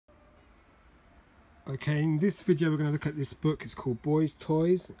Okay, in this video we're going to look at this book. It's called Boys'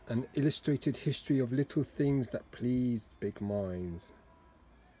 Toys, An Illustrated History of Little Things That Pleased Big Minds.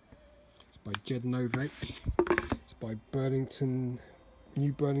 It's by Novak. It's by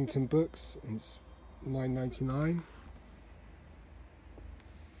New Burlington Books, and it's $9.99.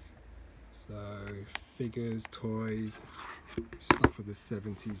 So figures, toys, stuff of the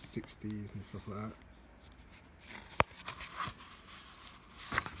 70s, 60s and stuff like that.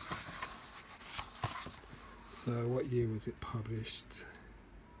 So what year was it published?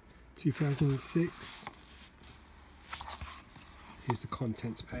 2006. Here's the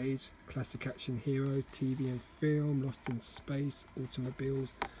contents page. Classic action heroes, TV and film, Lost in Space,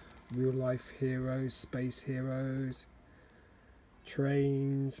 automobiles, real life heroes, space heroes,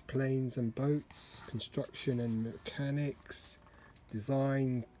 trains, planes and boats, construction and mechanics,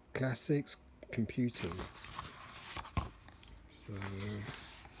 design, classics, computing. So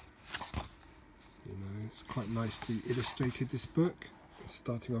it's quite nicely illustrated, this book.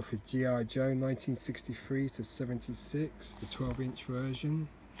 Starting off with G.I. Joe 1963 to 76, the 12-inch version.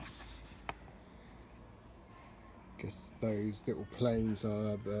 Guess those little planes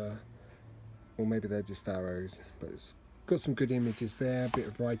are or maybe they're just arrows, but it's got some good images there. A bit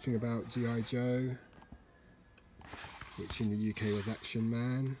of writing about G.I. Joe, which in the UK was Action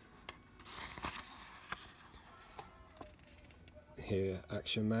Man. Here,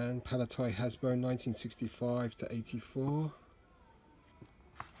 Action Man, Palatoy Hasbro 1965 to 84.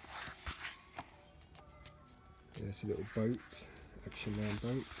 There's a little boat, Action Man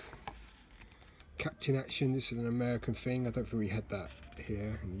boat. Captain Action, this is an American thing. I don't think we had that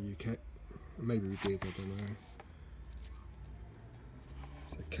here in the UK. Maybe we did, I don't know.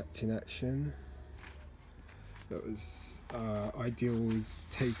 So Captain Action. That was Ideal's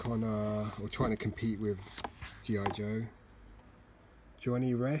take on, or trying to compete with G.I. Joe.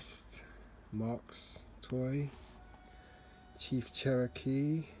 Johnny Rest, Mark's toy. Chief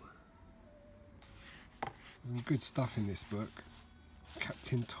Cherokee. Some good stuff in this book.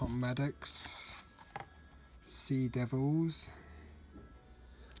 Captain Tom Maddox. Sea Devils.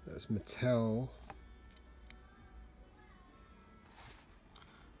 That's Mattel.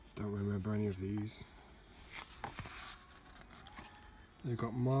 Don't remember any of these. They've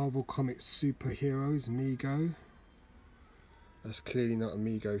got Marvel Comics Superheroes, Mego. That's clearly not a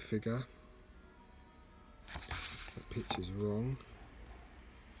Mego figure. That picture's wrong.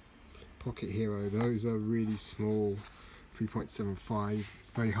 Pocket Hero, those are really small, 3.75,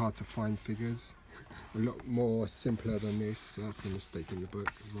 very hard to find figures. A lot more simpler than this, so that's a mistake in the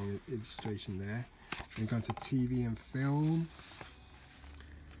book, wrong illustration there. Then going to TV and film.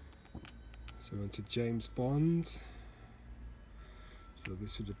 So on to James Bond. So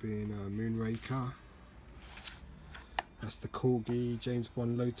this would have been Moonraker. That's the Corgi James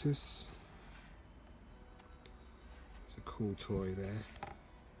Bond Lotus. It's a cool toy there.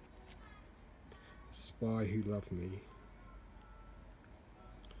 Spy Who Loved Me.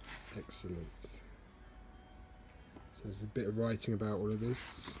 Excellent. So there's a bit of writing about all of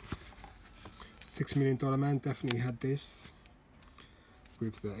this. $6 Million Man definitely had this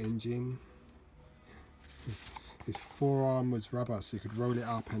with the engine. His forearm was rubber, so you could roll it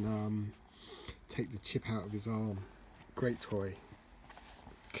up and take the chip out of his arm. Great toy.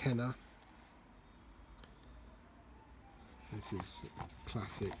 Kenner. This is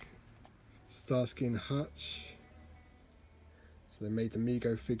classic. Starsky and Hutch. So they made the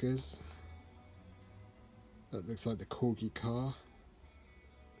Mego figures. That looks like the Corgi car.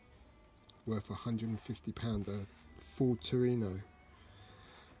 Worth £150, a Ford Torino.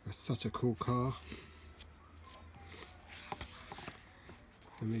 That's such a cool car.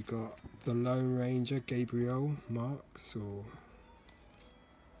 And we got the Lone Ranger, Gabriel Marks, or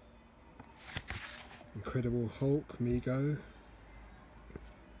Incredible Hulk, Mego.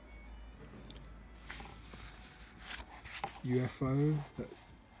 UFO.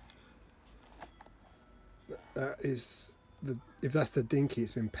 That is the. If that's the Dinky,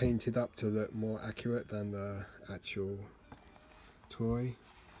 it's been painted up to look more accurate than the actual toy.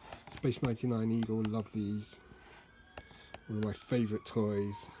 Space 99 Eagle, love these. One of my favourite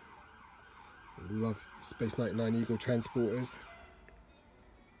toys. I love Space 99 Eagle transporters.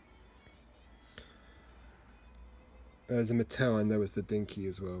 There's a Mattel, and there was the Dinky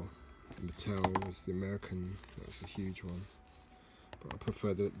as well. Mattel was the American, that's a huge one. But I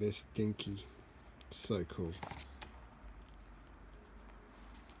prefer this Dinky. So cool.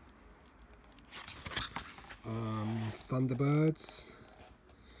 Thunderbirds.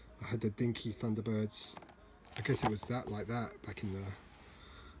 I had the Dinky Thunderbirds. I guess it was like that back in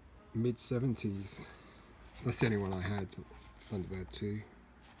the mid-70s. That's the only one I had. Thunderbird 2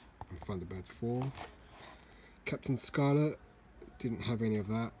 and Thunderbird 4. Captain Scarlet, didn't have any of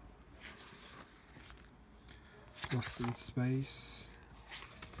that. Lost in Space,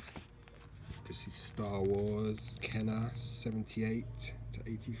 obviously Star Wars, Kenner, 78 to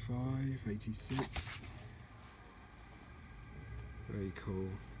 85, 86. Very cool.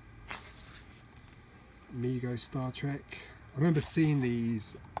 Mego Star Trek. I remember seeing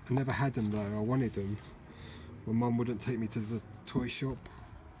these. I never had them though. I wanted them. My mum wouldn't take me to the toy shop,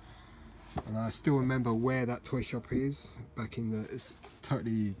 and I still remember where that toy shop is. Back in the, it's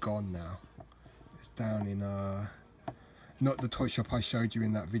totally gone now. It's down in not the toy shop I showed you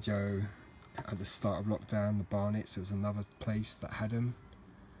in that video at the start of lockdown, the Barnets. There was another place that had them.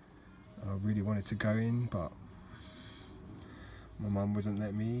 I really wanted to go in, but my mum wouldn't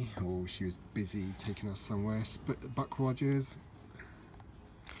let me, or she was busy taking us somewhere. Buck Rogers,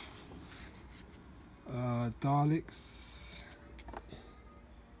 Daleks,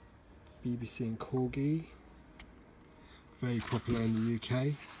 BBC and Corgi, very popular in the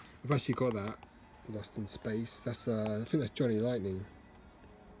UK. I've actually got that, Lost in Space. That's I think that's Johnny Lightning.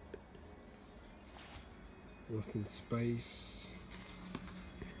 Lost in Space,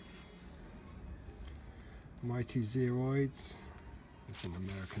 Mighty Zeroids. It's an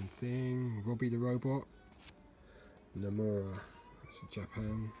American thing. Robbie the Robot. Nomura, that's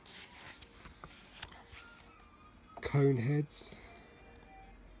Japan. Coneheads.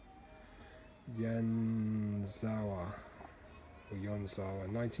 Yanzawa,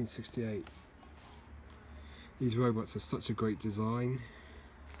 1968. These robots are such a great design.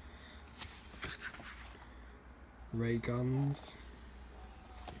 Ray guns.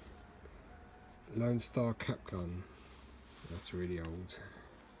 Lone Star Cap Gun. That's really old.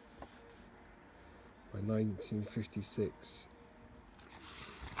 By 1956.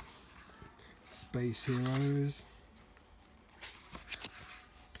 Space Heroes.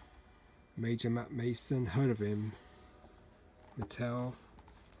 Major Matt Mason, heard of him. Mattel.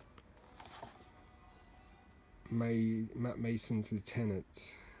 Matt Mason's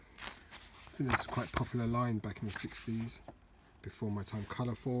Lieutenant. I think that's a quite popular line back in the 60s. Before my time.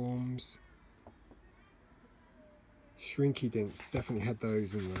 Colour Forms. Shrinky Dinks, definitely had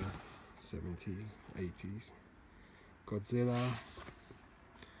those in the 70s, 80s. Godzilla.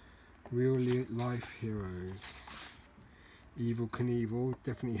 Real Life Heroes. Evil Knievel,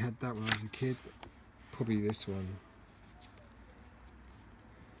 definitely had that when I was a kid. Probably this one.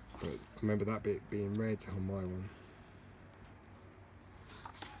 But I remember that bit being red on my one.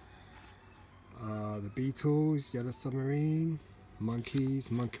 The Beatles, Yellow Submarine,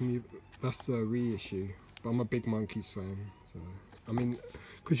 Monkeys, that's a reissue. But I'm a big Monkeys fan. So I mean,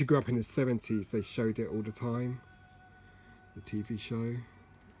 because you grew up in the 70s, they showed it all the time. The TV show.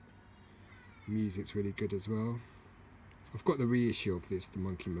 Music's really good as well. I've got the reissue of this, the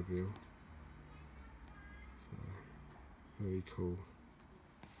Monkey Mobile. So, very cool.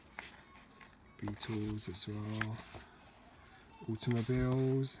 Beatles as well.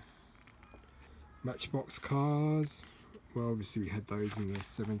 Automobiles. Matchbox cars. Well, obviously we had those in the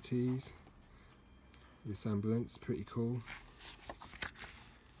 70s. This ambulance, pretty cool.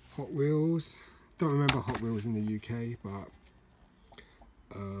 Hot Wheels. Don't remember Hot Wheels in the UK, but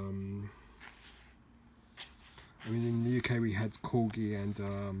I mean, in the UK we had Corgi and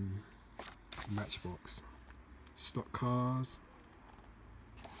Matchbox. Stock cars.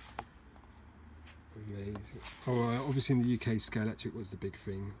 Amazing. Oh, obviously in the UK, Scalextric was the big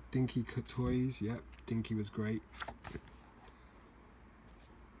thing. Dinky toys, yep, Dinky was great.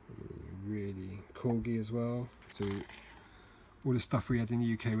 Really, Corgi as well. So all the stuff we had in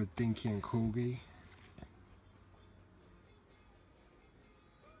the UK was Dinky and Corgi.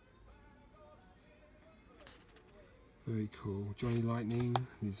 Very cool. Johnny Lightning,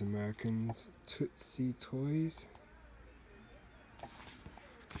 these Americans. Tootsie Toys.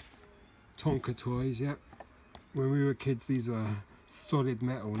 Tonka toys, yep. When we were kids, these were solid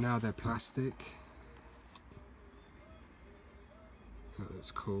metal. Now they're plastic. Oh,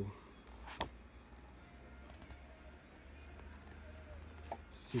 that's cool.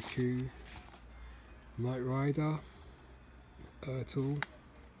 Siku. Knight Rider. Ertl.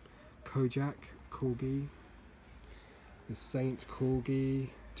 Kojak. Corgi. The Saint Corgi.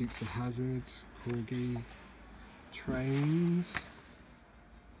 Dukes of Hazzard. Corgi. Trains.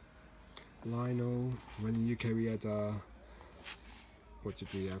 Lionel. When in the UK we had what did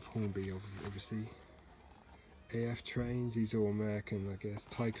we have? Hornby, obviously. AF trains, these are all American, I guess.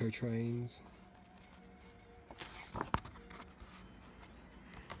 Tyco trains.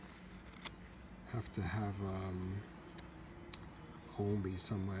 Have to have Hornby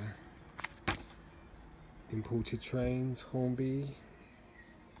somewhere. Imported trains, Hornby.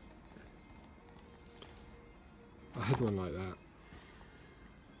 I had one like that.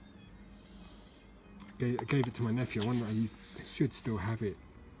 I gave it to my nephew. I wonder he should still have it.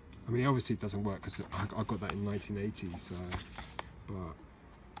 I mean, obviously it doesn't work because I got that in 1980, so, but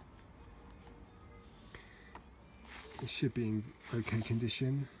it should be in okay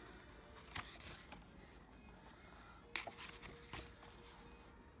condition.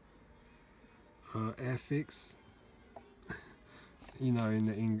 Airfix. You know,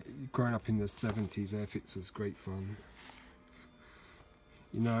 growing up in the 70s, Airfix was great fun.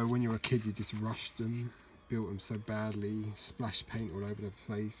 You know, when you were a kid, you just rushed them, built them so badly, splash paint all over the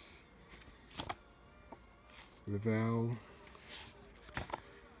place. Revell.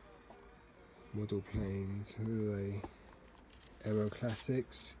 Model planes, who are they? Aero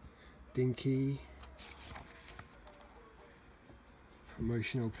Classics. Dinky.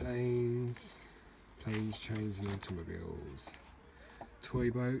 Promotional planes. Planes, trains and automobiles. Toy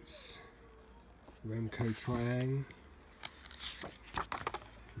boats. Remco Triang.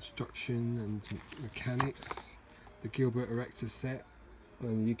 Construction and mechanics. The Gilbert Erector set.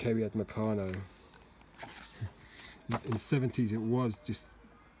 Well, in the UK we had Meccano. In the 70s it was just,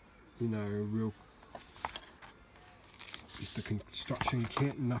 you know, real, just a construction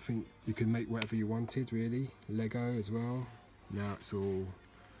kit, nothing, you could make whatever you wanted really. Lego as well. Now it's all,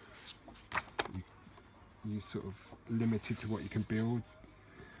 you sort of limited to what you can build.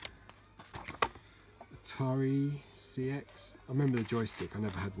 Atari CX. I remember the joystick, I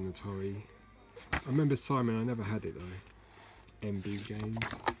never had an Atari. I remember Simon, I never had it though. MB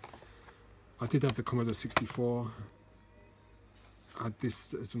games. I did have the Commodore 64. I had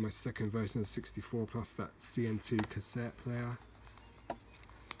this as my second version of 64 plus that CN2 cassette player.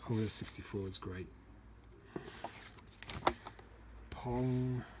 Commodore 64 is great.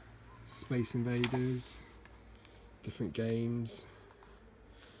 Pong, Space Invaders, different games.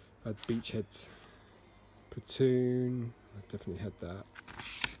 I had Beachheads. Platoon, I definitely had that.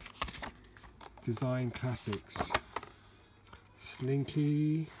 Design Classics.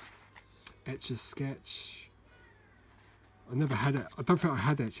 Slinky, Etch-a-Sketch. I never had it. I don't think I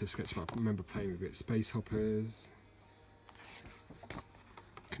had Etch-a-Sketch, but I remember playing with it. Space Hoppers.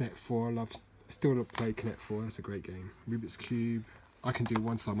 Connect 4, I still play Connect 4, that's a great game. Rubik's Cube. I can do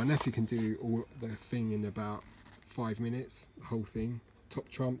one side. My nephew can do all the thing in about 5 minutes, the whole thing. Top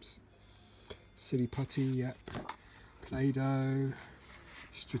Trumps. Silly Putty, yep. Play-Doh,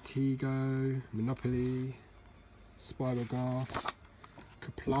 Stratego, Monopoly, Spirograph,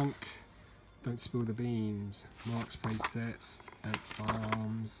 Kaplunk, Don't Spill the Beans, Mark's Play Sets, Ant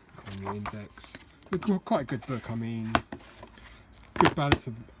Farms, and the Index. It's quite a good book, I mean, it's a good balance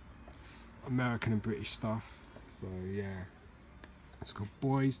of American and British stuff, so yeah. It's called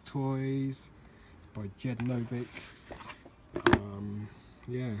Boys Toys, by Jed Novak.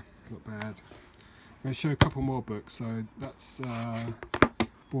 Yeah, not bad. I'm going to show a couple more books, so that's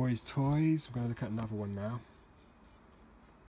Boys Toys. We're going to look at another one now.